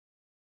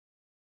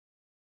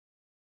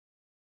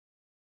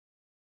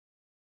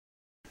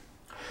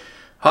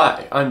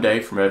Hi, I'm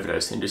Dave from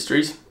Overdose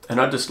Industries, and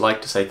I'd just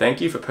like to say thank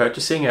you for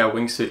purchasing our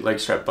Wingsuit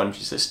Legstrap Bungee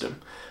system.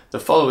 The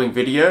following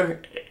video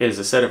is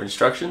a set of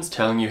instructions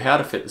telling you how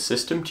to fit the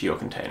system to your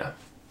container.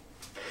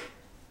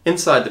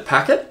 Inside the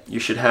packet, you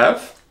should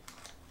have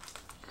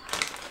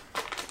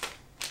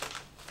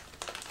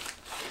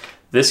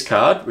this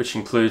card, which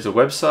includes a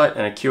website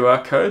and a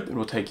QR code that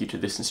will take you to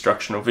this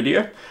instructional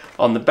video.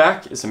 On the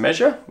back is a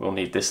measure, we'll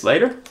need this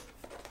later.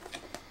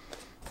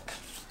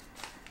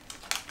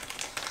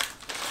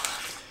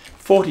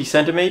 40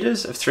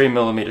 centimeters of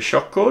 3mm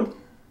shock cord.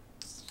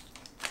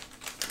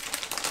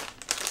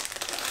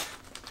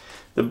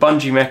 The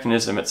bungee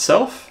mechanism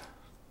itself.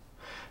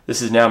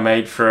 This is now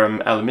made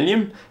from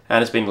aluminium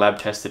and has been lab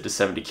tested to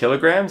 70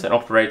 kilograms and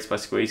operates by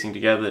squeezing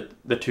together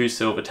the two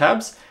silver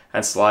tabs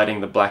and sliding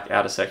the black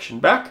outer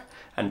section back.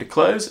 And to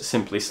close,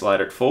 simply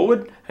slide it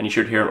forward and you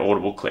should hear an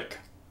audible click.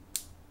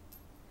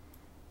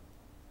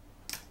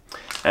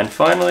 And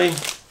finally,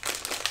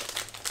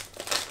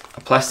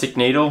 a plastic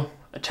needle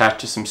attached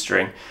to some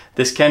string.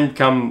 This can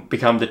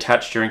become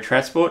detached during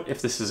transport.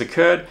 If this has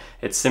occurred,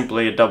 it's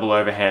simply a double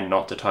overhand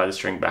knot to tie the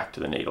string back to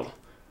the needle.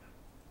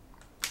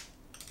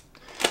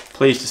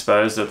 Please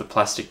dispose of the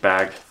plastic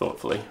bag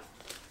thoughtfully.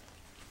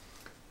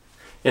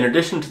 In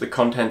addition to the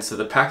contents of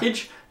the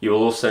package, you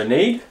will also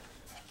need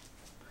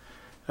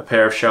a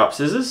pair of sharp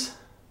scissors,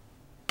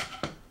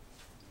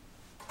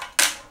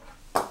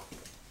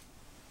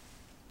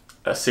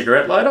 a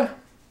cigarette lighter,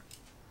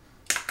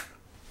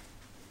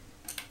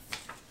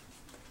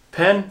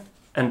 pen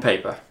and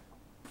paper.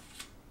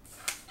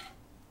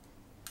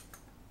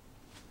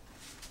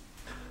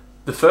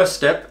 The first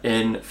step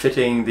in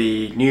fitting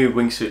the new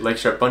Wingsuit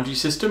Legstrap Bungee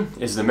system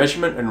is the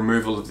measurement and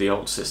removal of the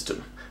old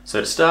system.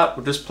 So to start,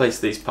 we'll just place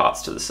these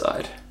parts to the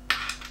side.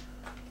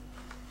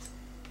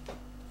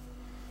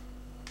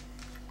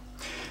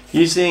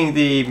 Using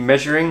the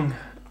measuring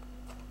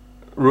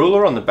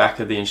ruler on the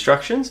back of the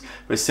instructions,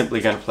 we're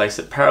simply going to place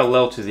it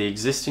parallel to the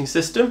existing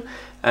system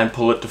and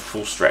pull it to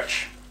full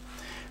stretch.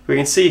 We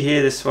can see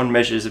here this one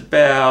measures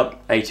about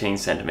 18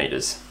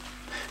 centimeters.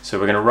 So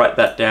we're going to write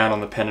that down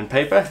on the pen and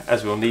paper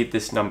as we'll need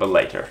this number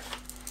later.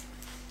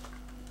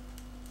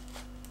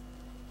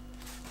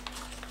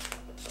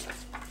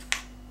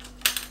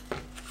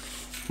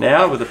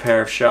 Now with a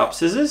pair of sharp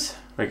scissors,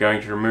 we're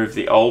going to remove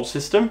the old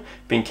system,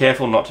 being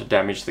careful not to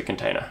damage the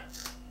container.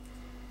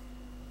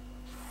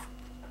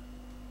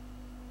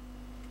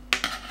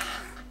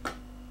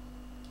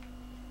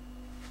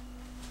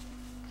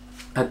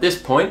 At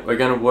this point, we're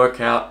going to work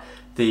out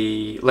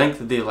the length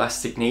of the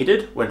elastic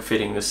needed when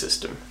fitting the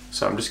system.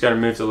 So I'm just going to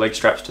move the leg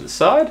straps to the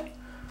side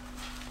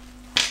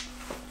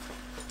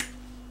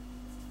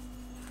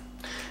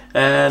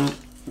and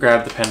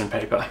grab the pen and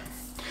paper.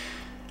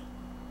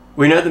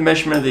 We know the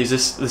measurement of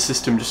the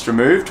system just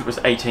removed was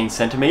 18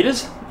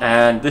 centimeters,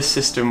 and this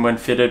system, when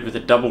fitted with a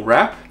double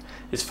wrap,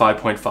 is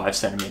 5.5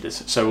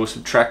 centimeters. So we'll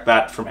subtract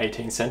that from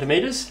 18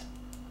 centimeters.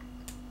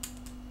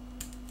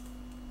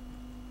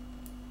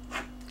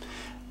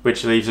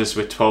 Which leaves us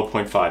with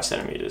 12.5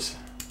 centimeters.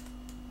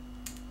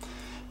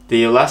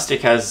 The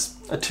elastic has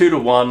a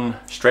 2:1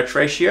 stretch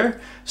ratio,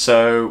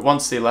 so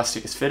once the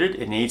elastic is fitted,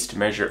 it needs to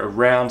measure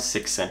around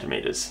 6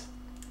 centimeters.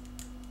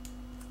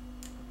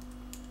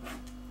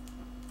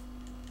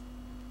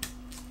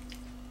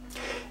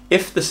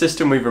 If the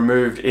system we've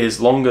removed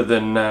is longer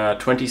than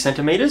 20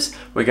 centimeters,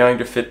 we're going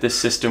to fit this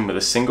system with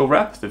a single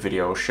wrap. The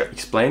video will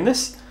explain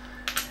this,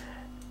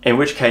 in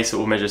which case it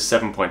will measure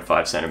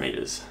 7.5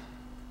 centimeters.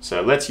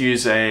 So let's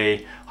use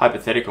a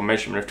hypothetical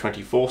measurement of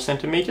 24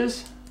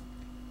 centimeters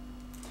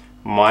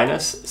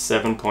minus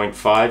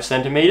 7.5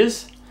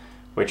 centimeters,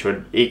 which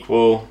would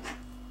equal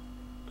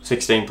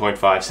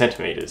 16.5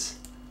 centimeters.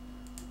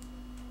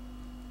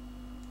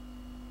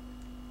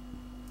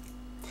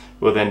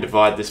 We'll then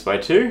divide this by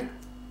 2,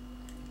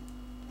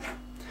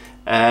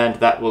 and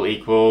that will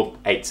equal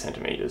 8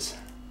 centimeters.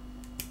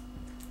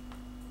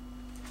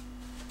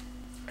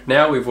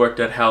 Now we've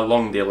worked out how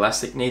long the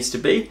elastic needs to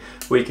be,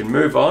 we can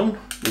move on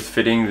with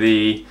fitting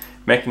the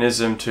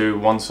mechanism to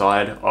one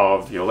side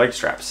of your leg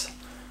straps.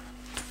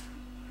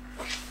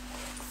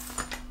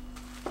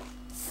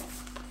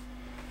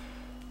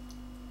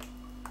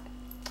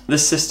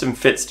 This system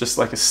fits just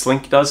like a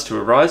slink does to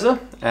a riser,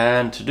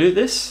 and to do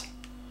this,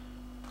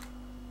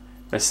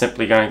 we're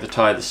simply going to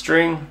tie the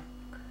string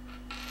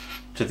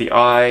to the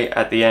eye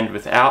at the end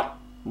without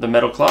the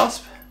metal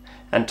clasp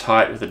and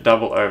tie it with a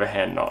double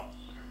overhand knot.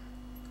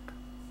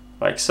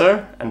 Like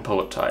so, and pull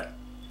it tight.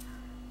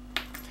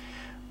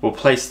 We'll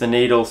place the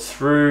needle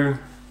through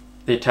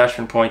the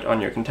attachment point on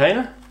your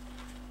container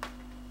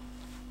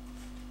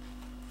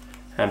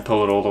and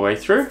pull it all the way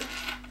through,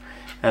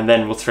 and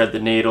then we'll thread the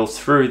needle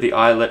through the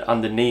eyelet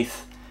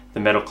underneath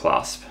the metal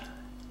clasp.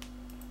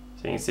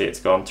 So you can see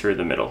it's gone through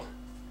the middle.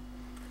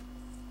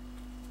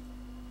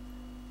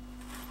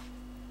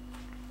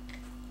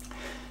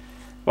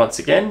 Once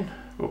again,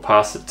 we'll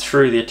pass it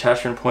through the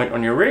attachment point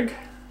on your rig,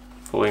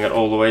 pulling it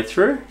all the way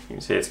through. You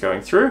can see it's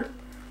going through.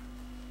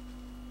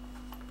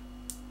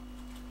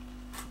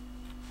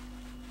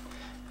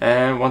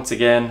 and once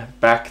again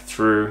back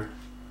through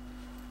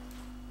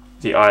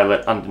the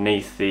eyelet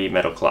underneath the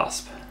metal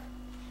clasp.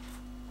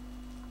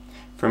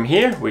 From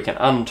here we can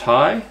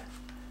untie.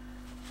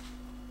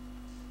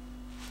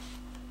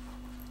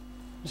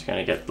 Just going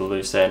to get the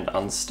loose end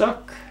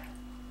unstuck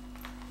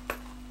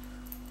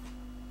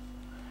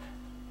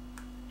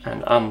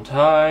and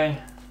untie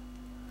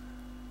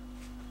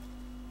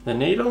the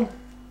needle.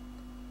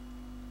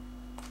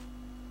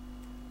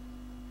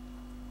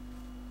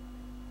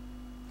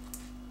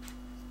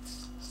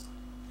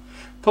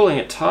 Pulling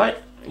it tight,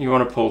 you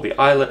want to pull the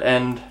eyelet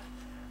end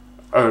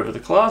over the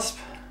clasp.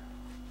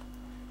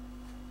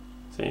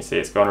 So you see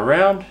it's gone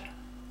around.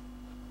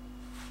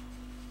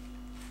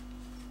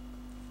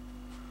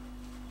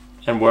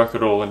 And work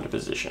it all into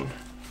position.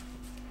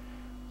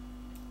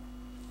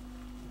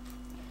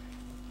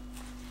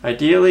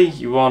 Ideally,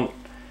 you want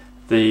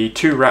the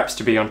two wraps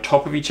to be on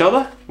top of each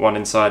other, one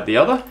inside the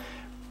other,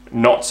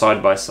 not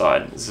side by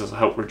side. This will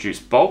help reduce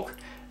bulk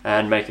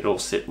and make it all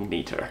sit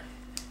neater.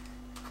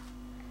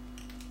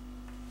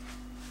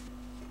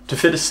 To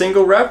fit a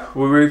single wrap,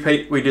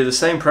 we do the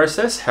same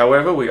process,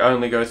 however we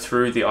only go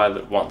through the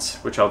eyelet once,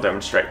 which I'll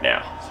demonstrate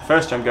now. So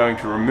first I'm going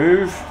to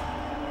remove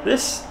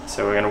this,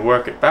 so we're going to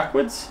work it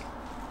backwards.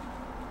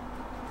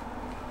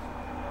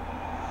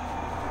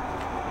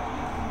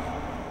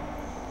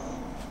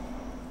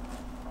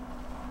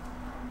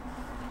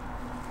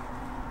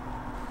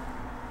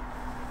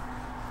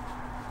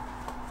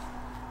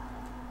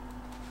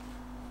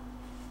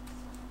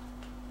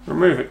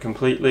 Remove it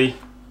completely.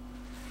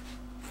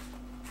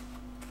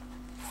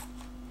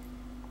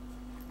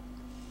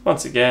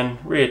 Once again,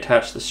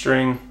 reattach the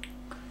string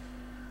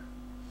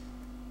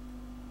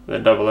with a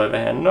double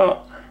overhand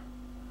knot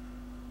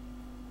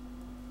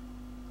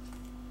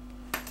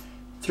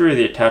through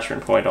the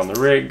attachment point on the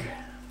rig,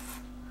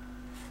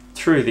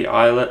 through the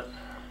eyelet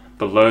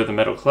below the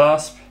metal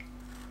clasp,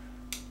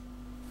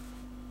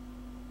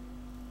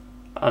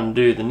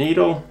 undo the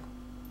needle,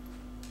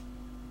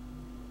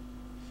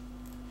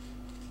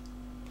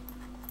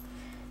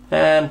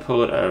 and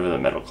pull it over the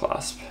metal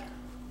clasp.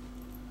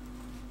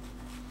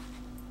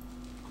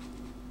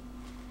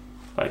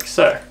 Like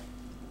so.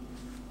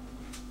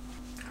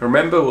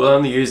 Remember, we'll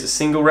only use a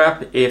single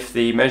wrap if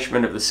the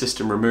measurement of the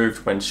system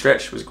removed when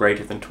stretched was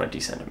greater than 20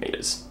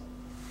 centimeters.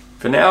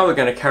 For now, we're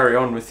going to carry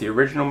on with the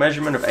original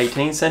measurement of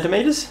 18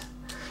 centimeters.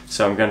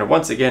 So I'm going to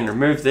once again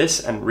remove this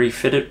and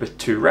refit it with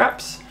two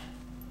wraps.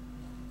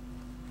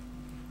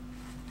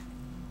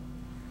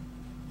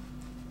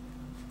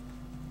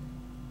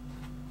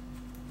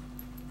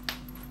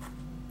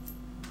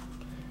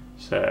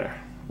 So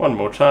one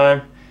more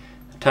time,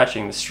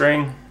 attaching the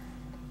string,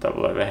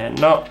 double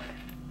overhand knot,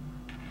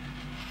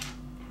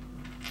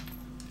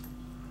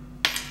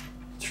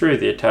 through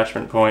the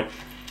attachment point,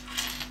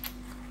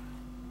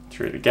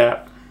 through the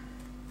gap,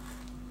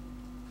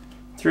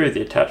 through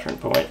the attachment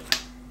point,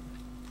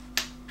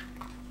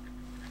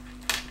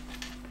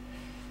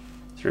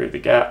 through the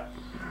gap,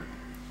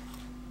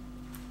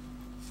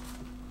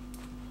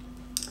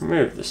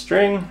 remove the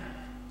string,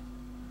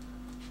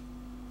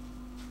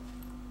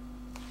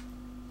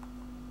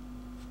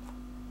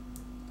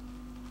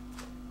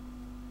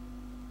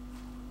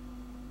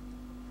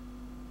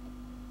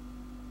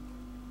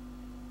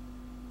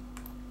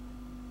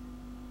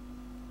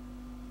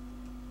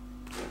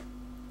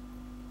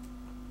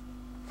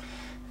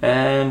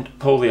 and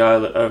pull the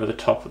eyelet over the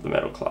top of the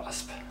metal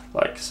clasp,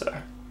 like so.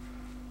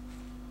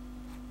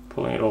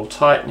 Pulling it all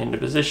tight and into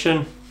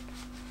position.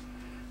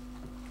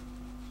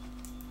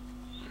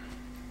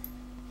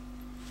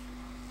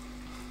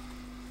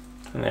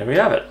 And there we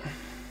have it.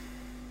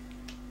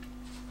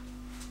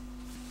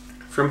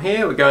 From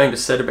here we're going to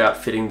set about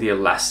fitting the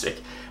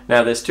elastic.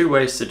 Now there's two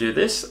ways to do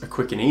this, a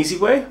quick and easy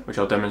way, which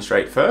I'll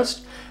demonstrate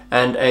first,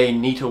 and a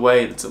neater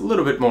way that's a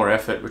little bit more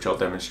effort, which I'll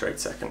demonstrate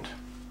second.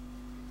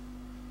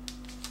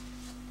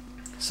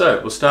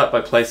 So we'll start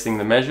by placing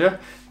the measure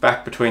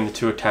back between the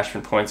two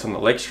attachment points on the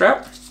leg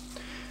strap.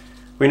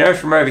 We know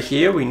from over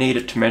here we need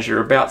it to measure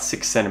about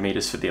 6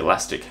 centimeters for the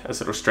elastic, as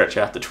it'll stretch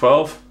out to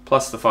 12,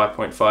 plus the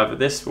 5.5 of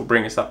this will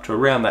bring us up to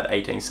around that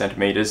 18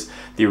 centimeters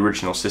the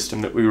original system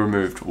that we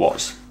removed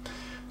was.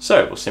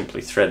 So we'll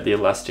simply thread the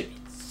elastic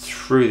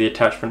through the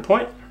attachment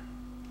point,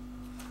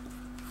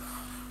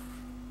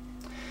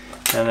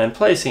 and then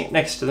placing it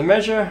next to the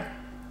measure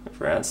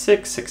of around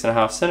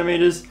 6.5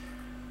 centimeters,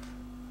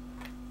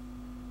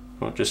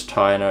 we'll just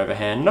tie an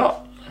overhand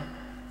knot,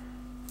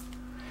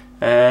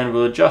 and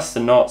we'll adjust the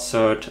knot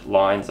so it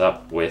lines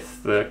up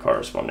with the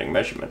corresponding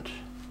measurement.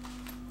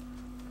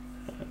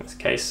 In this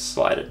case,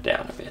 slide it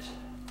down a bit.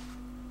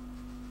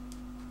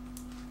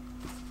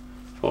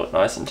 Pull it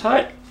nice and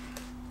tight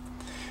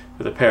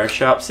with a pair of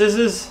sharp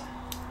scissors.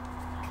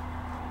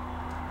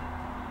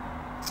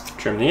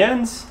 Trim the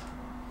ends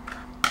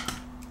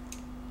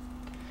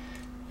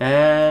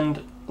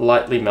and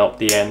lightly melt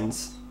the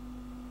ends.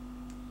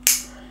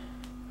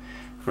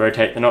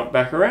 Rotate the knot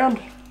back around,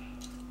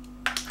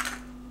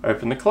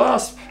 open the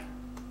clasp,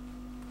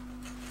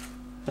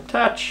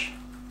 attach,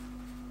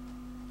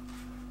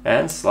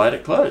 and slide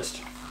it closed.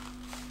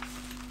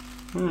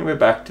 And we're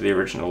back to the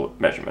original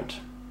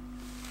measurement.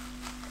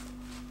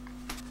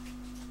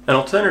 An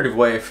alternative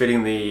way of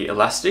fitting the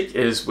elastic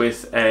is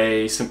with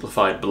a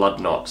simplified blood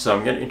knot. So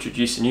I'm going to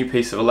introduce a new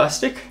piece of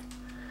elastic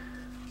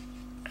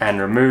and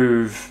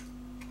remove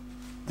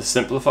the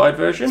simplified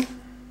version.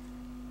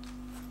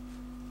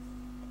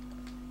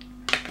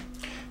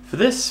 For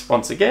this,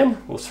 once again,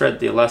 we'll thread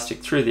the elastic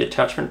through the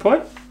attachment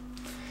point.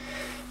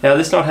 Now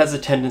this knot has a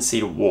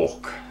tendency to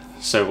walk,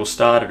 so we'll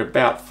start at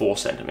about 4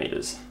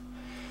 centimeters.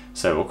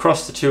 So we'll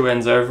cross the two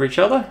ends over each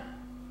other,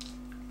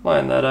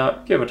 line that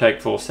up, give or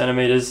take 4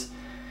 centimeters,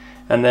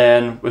 and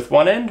then with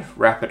one end,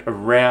 wrap it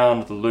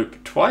around the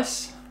loop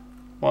twice.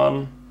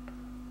 1,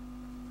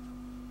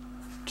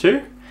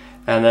 2,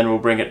 and then we'll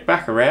bring it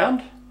back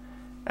around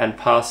and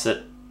pass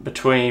it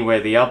between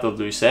where the other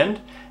loose end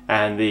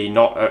and the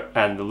knot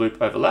and the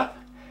loop overlap,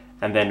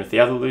 and then with the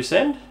other loose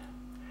end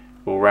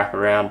we'll wrap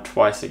around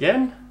twice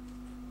again,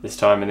 this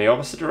time in the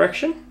opposite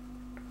direction,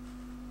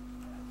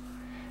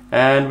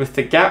 and with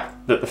the gap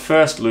that the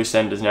first loose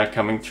end is now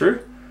coming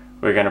through,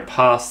 we're going to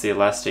pass the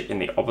elastic in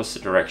the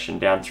opposite direction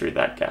down through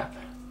that gap.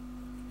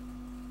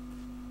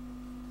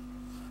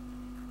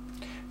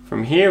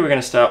 From here we're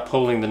going to start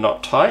pulling the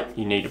knot tight.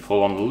 You need to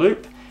pull on the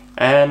loop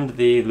and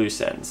the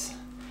loose ends.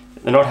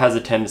 The knot has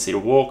a tendency to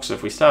walk, so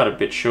if we start a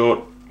bit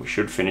short, we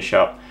should finish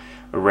up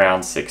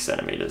around 6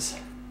 centimeters.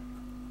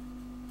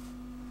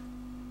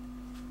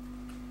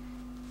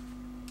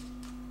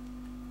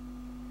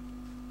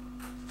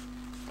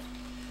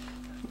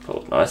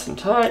 Pull it nice and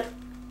tight.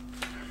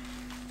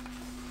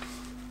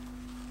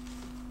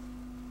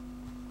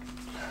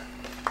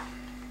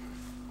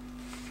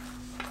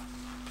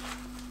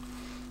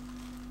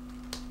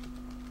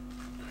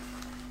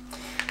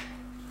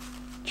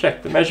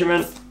 Check the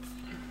measurement.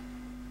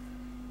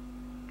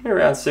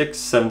 Around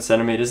 6-7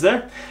 centimeters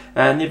there,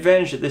 and the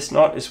advantage of this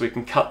knot is we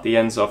can cut the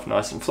ends off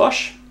nice and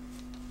flush.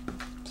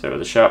 So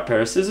with a sharp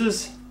pair of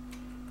scissors,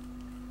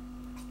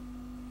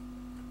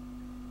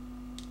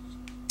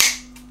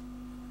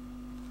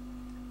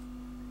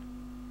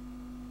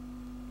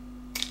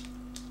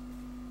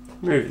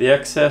 remove the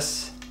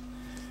excess,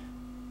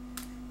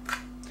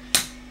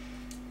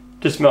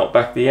 just melt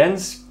back the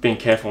ends, being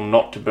careful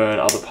not to burn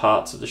other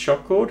parts of the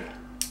shock cord.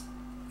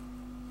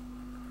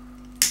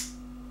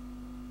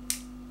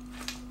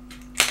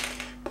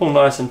 Pull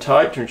nice and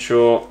tight to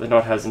ensure the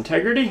knot has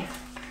integrity,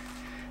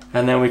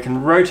 and then we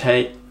can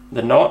rotate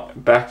the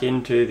knot back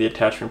into the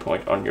attachment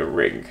point on your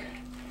rig.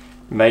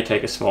 It may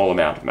take a small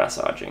amount of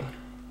massaging.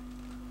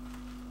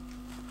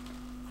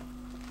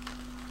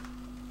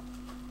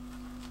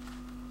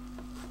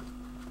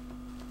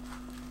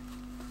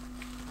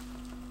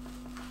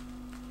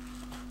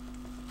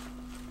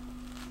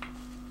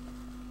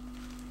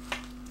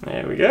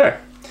 There we go.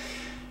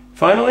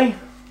 Finally,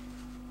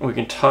 we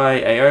can tie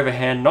an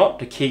overhand knot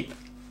to keep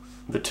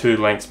the two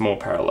lengths more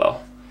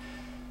parallel.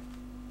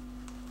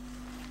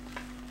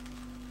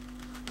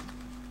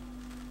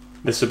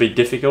 This will be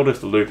difficult if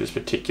the loop is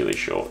particularly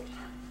short.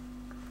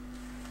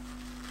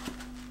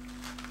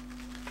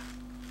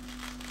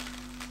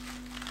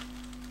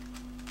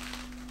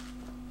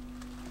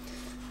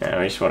 And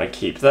we just want to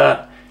keep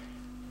that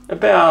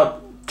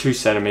about 2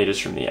 centimeters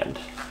from the end.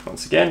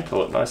 Once again,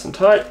 pull it nice and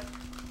tight.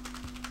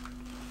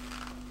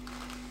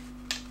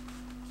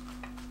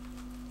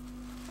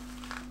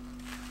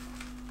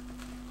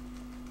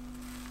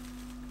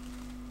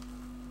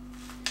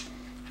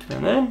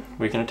 And then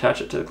we can attach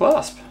it to the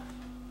clasp.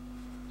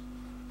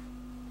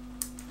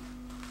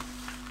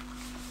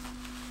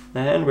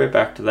 And we're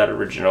back to that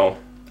original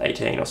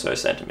 18 or so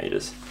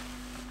centimeters.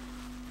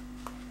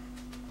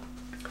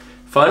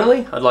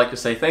 Finally, I'd like to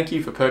say thank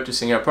you for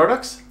purchasing our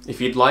products.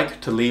 If you'd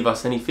like to leave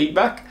us any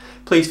feedback,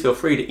 please feel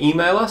free to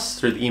email us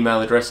through the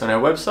email address on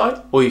our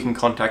website, or you can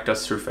contact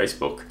us through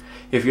Facebook.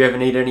 If you ever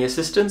need any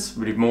assistance,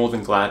 we'd be more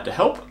than glad to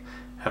help.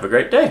 Have a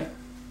great day.